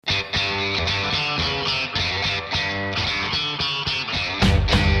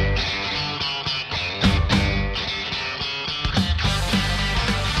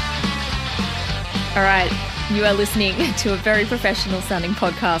All right, you are listening to a very professional sounding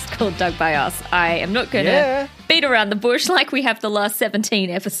podcast called Doug by Us. I am not going to beat around the bush like we have the last 17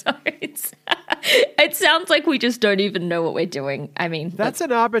 episodes. It sounds like we just don't even know what we're doing. I mean, that's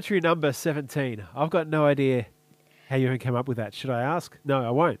an arbitrary number, 17. I've got no idea how you're going to come up with that. Should I ask? No, I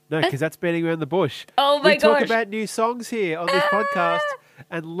won't. No, because that's beating around the bush. Oh my gosh. We talk about new songs here on this podcast,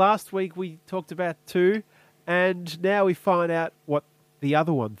 and last week we talked about 2, and now we find out what the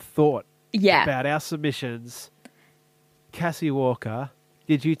other one thought about our submissions. Cassie Walker,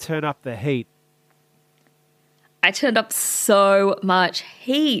 did you turn up the heat? I turned up so much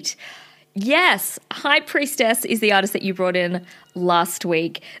heat. Yes, High Priestess is the artist that you brought in last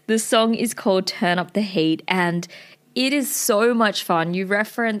week. The song is called Turn Up the Heat, and it is so much fun. You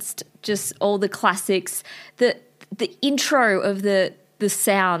referenced just all the classics, the intro of the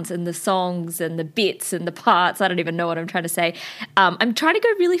sounds and the songs and the bits and the parts. I don't even know what I'm trying to say. I'm trying to go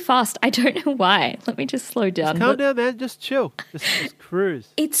really fast. I don't know why. Let me just slow down. Just calm down, man. Just chill. Just cruise.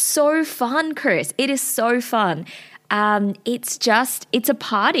 It's so fun, Chris. It is so fun. It's a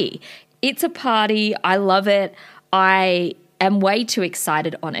party. It's a party. I love it. I am way too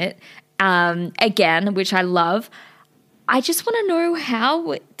excited on it. Again, which I love. I just want to know,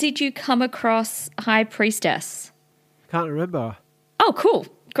 how did you come across High Priestess? Can't remember. Oh, cool.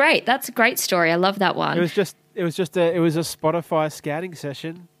 Great. That's a great story. I love that one. It was a Spotify scouting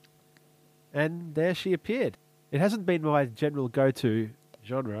session, and there she appeared. It hasn't been my general go-to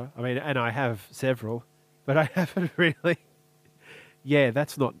genre. I mean, and I have several, but I haven't really. Yeah,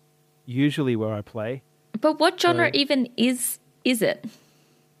 that's not usually where I play. But what genre even is it?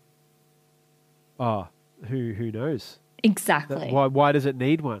 Oh, who knows? Exactly. Why does it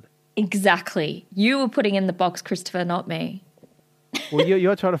need one? Exactly. You were putting in the box, Christopher, not me. Well,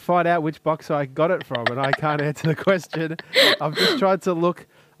 you're trying to find out which box I got it from, and I can't answer the question. I've just tried to look.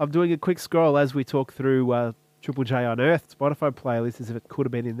 I'm doing a quick scroll as we talk through Triple J Unearthed Spotify playlist as if it could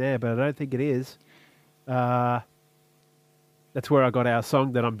have been in there, but I don't think it is. That's where I got our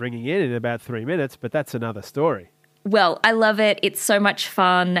song that I'm bringing in about 3 minutes, but that's another story. Well, I love it. It's so much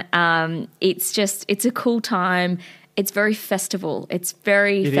fun. It's a cool time. It's very festival. It's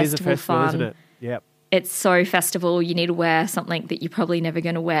very festival is a festival, fun. Isn't it? Yep. It's so festival. You need to wear something that you're probably never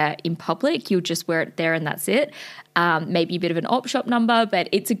going to wear in public. You'll just wear it there and that's it. Maybe a bit of an op shop number, but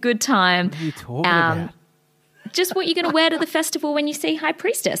it's a good time. What are you talking about? Just what you're going to wear to the festival when you see High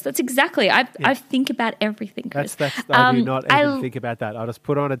Priestess. That's exactly. I think about everything, Chris. I do not even think about that. I just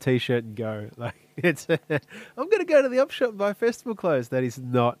put on a T-shirt and go. Like it's. I'm going to go to the op shop and buy festival clothes. That is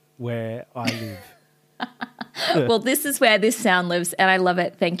not where I live. Well, this is where this sound lives, and I love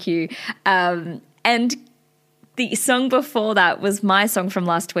it. Thank you. And the song before that was my song from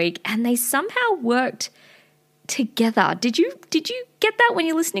last week, and they somehow worked together. Did you get that when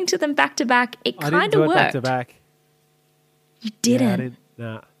you're listening to them back to back? It kind of worked. Back to back. You didn't. Yeah, I didn't.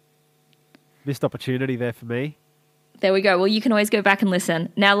 Nah. Missed opportunity there for me. There we go. Well, you can always go back and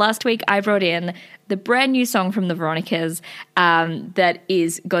listen. Now, last week I brought in the brand new song from the Veronicas that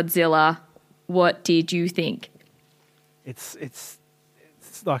is Godzilla. What did you think? It's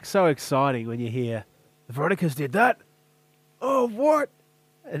like so exciting when you hear the Veronicas did that. Oh, what?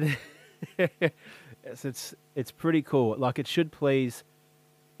 And yes, it's pretty cool. Like, it should please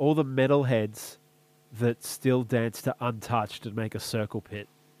all the metalheads that still dance to Untouched and make a circle pit.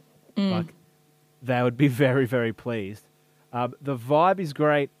 Like, they would be very, very pleased. The vibe is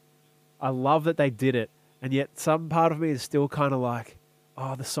great. I love that they did it, and yet some part of me is still kind of like,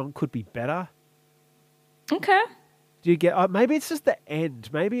 oh, the song could be better. Okay. Do you get? Maybe it's just the end.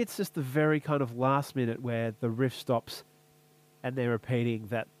 Maybe it's just the very kind of last minute where the riff stops, and they're repeating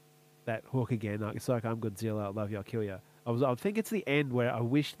that hook again. Like, it's like, I'm Godzilla, I love you, I'll kill you. I think it's the end where I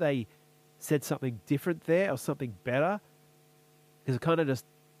wish they said something different there or something better, because it kind of just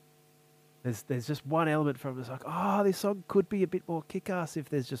there's just one element from it. It's like, oh, this song could be a bit more kick-ass if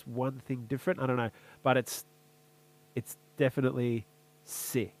there's just one thing different. I don't know, but it's definitely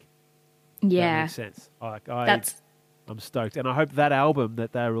sick. Yeah, that makes sense. Like, I'm stoked, and I hope that album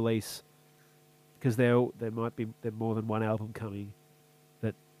that they release, because there might be more than one album coming,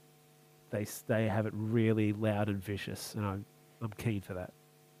 that they have it really loud and vicious, and I'm keen for that.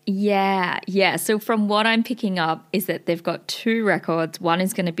 Yeah. So from what I'm picking up is that they've got 2 records. One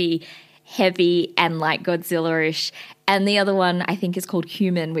is going to be heavy and like Godzilla-ish, and the other one I think is called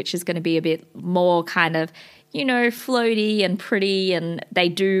Human, which is going to be a bit more kind of, floaty and pretty, and they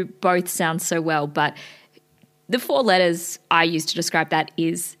do both sound so well. But the 4 letters I use to describe that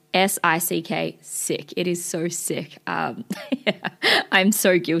is SICK, sick. It is so sick. I'm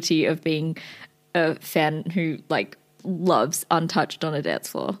so guilty of being a fan who loves Untouched on a dance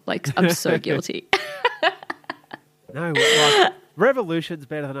floor. Like, I'm so guilty. No, like, Revolution's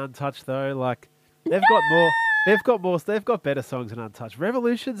better than Untouched though. Like, they've got more. They've got better songs than Untouched.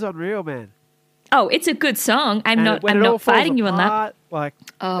 Revolution's unreal, man. Oh, it's a good song. I'm And not when it all falls fighting you on that. apart, like,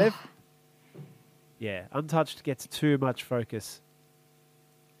 Oh. yeah, Untouched gets too much focus.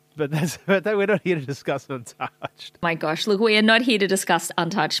 But we're not here to discuss Untouched. My gosh, look, we are not here to discuss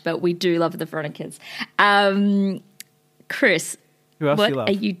Untouched, but we do love the Veronicas. Chris, Who else do what you love?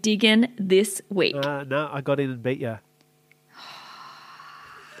 are you digging this week? No, I got in and beat you.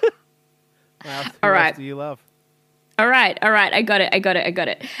 All right. Else do you love? All right. I got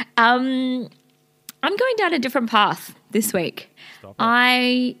it. I'm going down a different path this week. Stop it.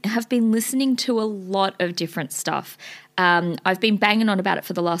 I have been listening to a lot of different stuff. I've been banging on about it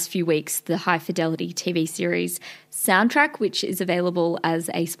for the last few weeks, the High Fidelity TV series soundtrack, which is available as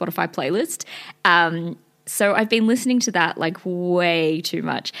a Spotify playlist. So I've been listening to that like way too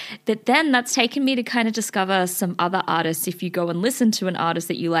much. But then that's taken me to kind of discover some other artists. If you go and listen to an artist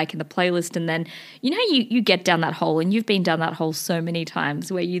that you like in the playlist, and then, you know, you get down that hole, and you've been down that hole so many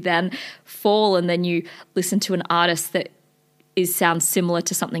times where you then fall and then you listen to an artist that sounds similar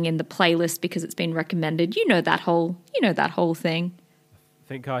to something in the playlist because it's been recommended. You know that whole thing. I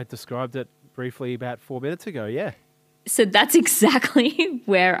think I described it briefly about 4 minutes ago, yeah. So that's exactly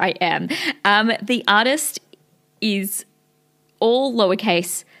where I am. The artist is all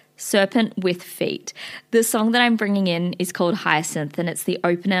lowercase, Serpent with Feet. The song that I'm bringing in is called Hyacinth, and it's the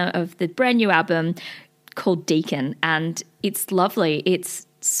opener of the brand new album called Deacon. And it's lovely. It's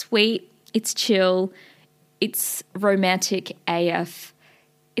sweet. It's chill. It's romantic AF.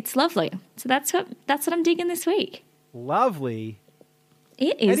 It's lovely. So that's what I'm digging this week. Lovely.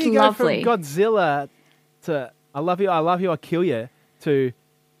 It How is do you lovely. go from Godzilla to I love you, I'll kill you to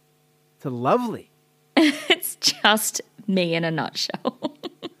lovely? It's just me in a nutshell.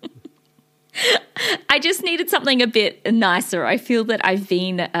 I just needed something a bit nicer. I feel that I've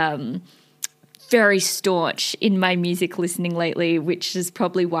been very staunch in my music listening lately, which is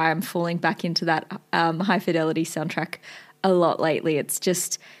probably why I'm falling back into that High Fidelity soundtrack a lot lately.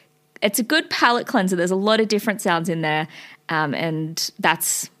 It's a good palate cleanser. There's a lot of different sounds in there, and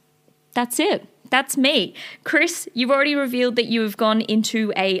that's it. That's me. Chris, you've already revealed that you have gone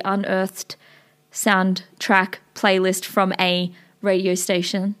into a unearthed soundtrack playlist from a radio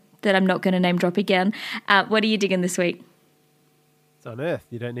station that I'm not going to name drop again. What are you digging this week? It's unearthed.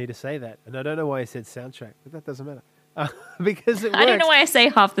 You don't need to say that. And I don't know why I said soundtrack, but that doesn't matter. Because it works. I don't know why I say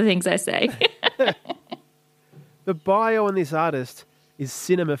half the things I say. The bio on this artist is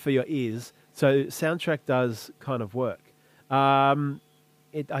cinema for your ears, so soundtrack does kind of work.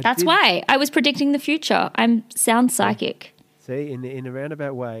 That's why I was predicting the future. I'm sound psychic. See, in a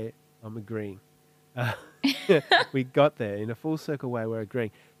roundabout way, I'm agreeing. We got there. In a full circle way, we're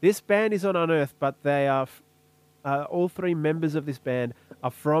agreeing. This band is on Unearthed, but they are all three members of this band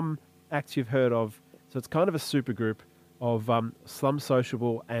are from acts you've heard of. So it's kind of a super group of Slum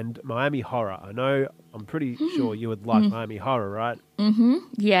Sociable and Miami Horror. I'm pretty sure you would like Miami Horror, right? Mm-hmm.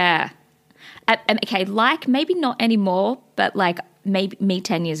 Yeah. Okay, like maybe not anymore, but like maybe me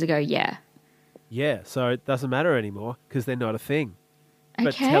 10 years ago, yeah. Yeah, so it doesn't matter anymore because they're not a thing.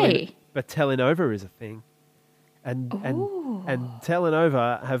 Okay. But Telenova is a thing. And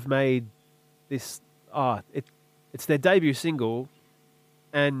Telenova have made this it's their debut single,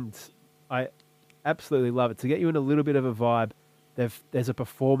 and I absolutely love it. To get you in a little bit of a vibe, there's a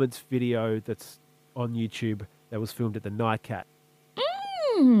performance video that's on YouTube that was filmed at the Nightcat.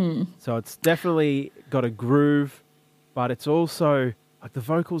 So it's definitely got a groove, but it's also like the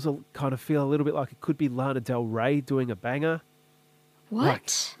vocals kind of feel a little bit like it could be Lana Del Rey doing a banger.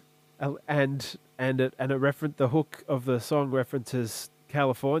 What? And the hook of the song references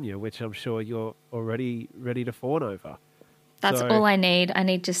California, which I'm sure you're already ready to fawn over. That's all I need. I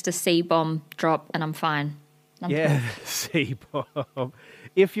need just a C-bomb drop and I'm fine. C-bomb.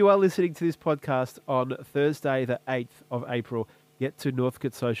 If you are listening to this podcast on Thursday, the 8th of April, get to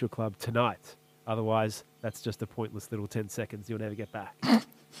Northcote Social Club tonight. Otherwise, that's just a pointless little 10 seconds you'll never get back.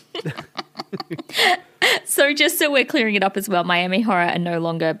 So just so we're clearing it up as well, Miami Horror are no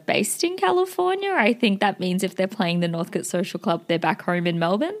longer based in California. I think that means if they're playing the Northcote Social Club, they're back home in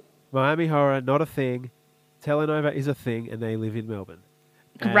Melbourne. Miami Horror, not a thing. Telenova is a thing, and they live in Melbourne.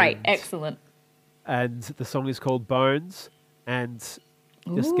 Great, excellent. And the song is called Bones, and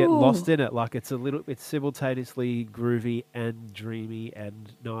just get lost in it. Like it's simultaneously groovy and dreamy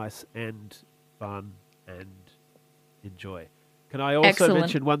and nice and fun and enjoy. Can I also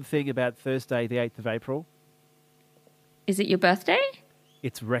mention one thing about Thursday, the 8th of April? Is it your birthday?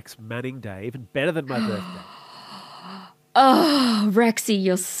 It's Rex Manning Day, even better than my birthday. Oh, Rexy,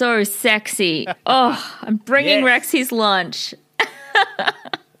 you're so sexy. Oh, I'm bringing Yes. Rex his lunch.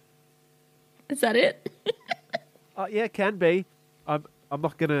 Is that it? Yeah, it can be. I'm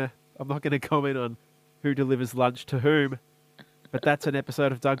not gonna comment on who delivers lunch to whom, but that's an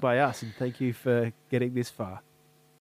episode of Doug by Us, and thank you for getting this far.